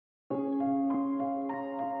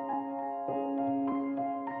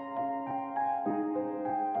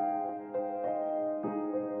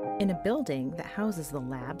In a building that houses the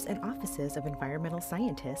labs and offices of environmental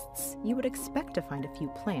scientists, you would expect to find a few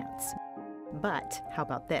plants. But how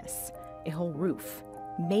about this? A whole roof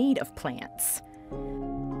made of plants.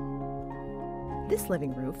 This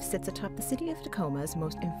living roof sits atop the city of Tacoma's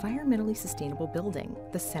most environmentally sustainable building,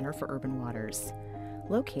 the Center for Urban Waters,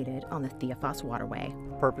 located on the Theophos Waterway.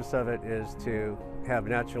 The purpose of it is to have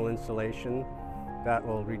natural insulation that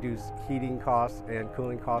will reduce heating costs and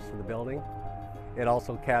cooling costs for the building. It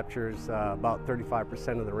also captures about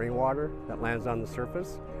 35% of the rainwater that lands on the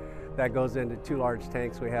surface. That goes into two large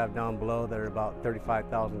tanks we have down below that are about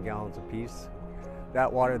 35,000 gallons apiece.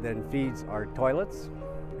 That water then feeds our toilets,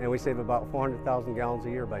 and we save about 400,000 gallons a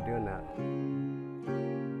year by doing that.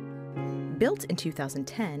 Built in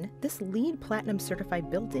 2010, this LEED Platinum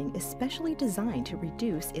certified building is specially designed to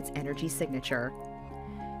reduce its energy signature.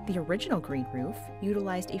 The original green roof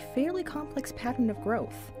utilized a fairly complex pattern of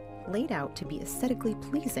growth, laid out to be aesthetically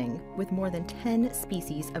pleasing with more than 10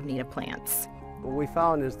 species of native plants. What we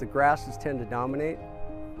found is the grasses tend to dominate,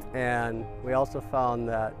 and we also found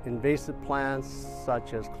that invasive plants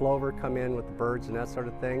such as clover come in with the birds and that sort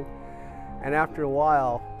of thing. And after a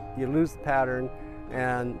while, you lose the pattern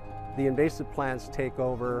and the invasive plants take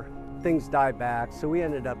over, things die back, so we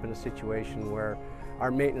ended up in a situation where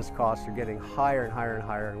our maintenance costs are getting higher and higher and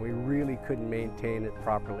higher, and we really couldn't maintain it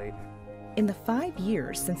properly. In the 5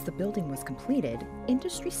 years since the building was completed,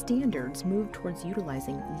 industry standards moved towards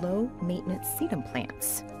utilizing low-maintenance sedum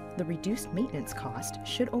plants. The reduced maintenance cost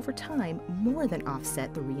should over time more than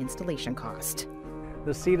offset the reinstallation cost.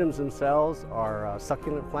 The sedums themselves are a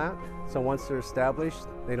succulent plant, so once they're established,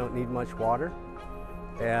 they don't need much water.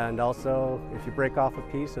 And also, if you break off a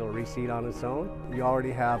piece, it'll reseed on its own. You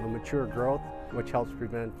already have a mature growth, which helps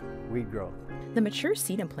prevent weed growth. The mature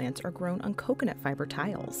sedum plants are grown on coconut fiber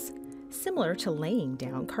tiles. Similar to laying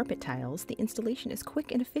down carpet tiles, the installation is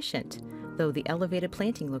quick and efficient, though the elevated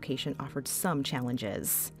planting location offered some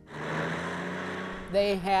challenges.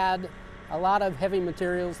 They had a lot of heavy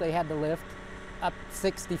materials they had to lift up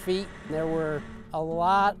 60 feet. There were a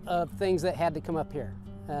lot of things that had to come up here.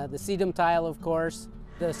 The sedum tile, of course,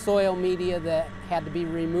 the soil media that had to be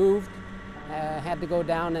removed had to go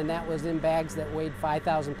down, and that was in bags that weighed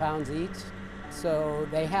 5,000 pounds each. So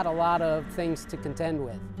they had a lot of things to contend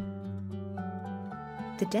with.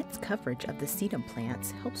 The dense coverage of the sedum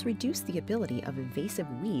plants helps reduce the ability of invasive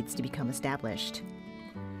weeds to become established.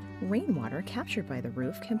 Rainwater captured by the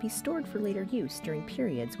roof can be stored for later use during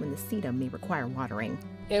periods when the sedum may require watering.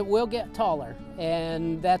 It will get taller,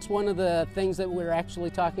 and that's one of the things that we're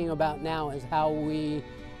actually talking about now, is how we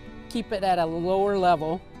keep it at a lower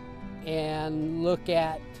level and look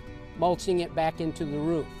at mulching it back into the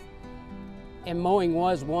roof. And mowing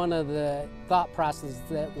was one of the thought processes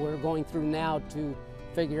that we're going through now to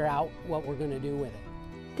figure out what we're going to do with it.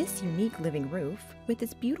 This unique living roof, with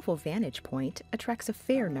its beautiful vantage point, attracts a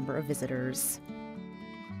fair number of visitors.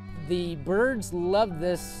 The birds love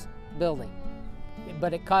this building,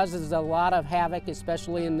 but it causes a lot of havoc,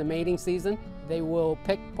 especially in the mating season. They will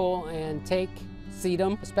pick, pull, and take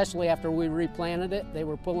sedum, especially after we replanted it. They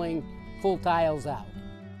were pulling full tiles out.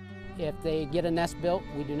 If they get a nest built,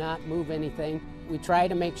 we do not move anything. We try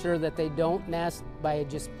to make sure that they don't nest by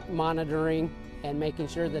just monitoring and making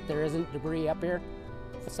sure that there isn't debris up here.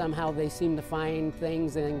 Somehow they seem to find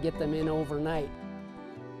things and get them in overnight.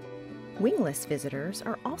 Wingless visitors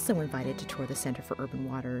are also invited to tour the Center for Urban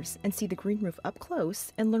Waters and see the green roof up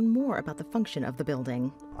close and learn more about the function of the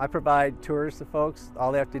building. I provide tours to folks.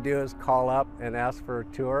 All they have to do is call up and ask for a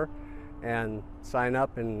tour and sign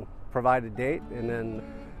up and provide a date, and then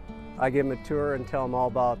I give them a tour and tell them all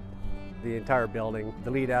about the entire building,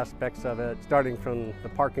 the LEED aspects of it, starting from the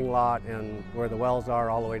parking lot and where the wells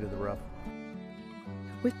are all the way to the roof.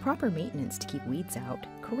 With proper maintenance to keep weeds out,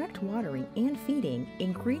 correct watering and feeding, a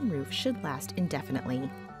green roof should last indefinitely,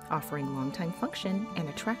 offering long-time function and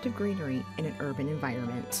attractive greenery in an urban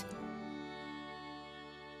environment.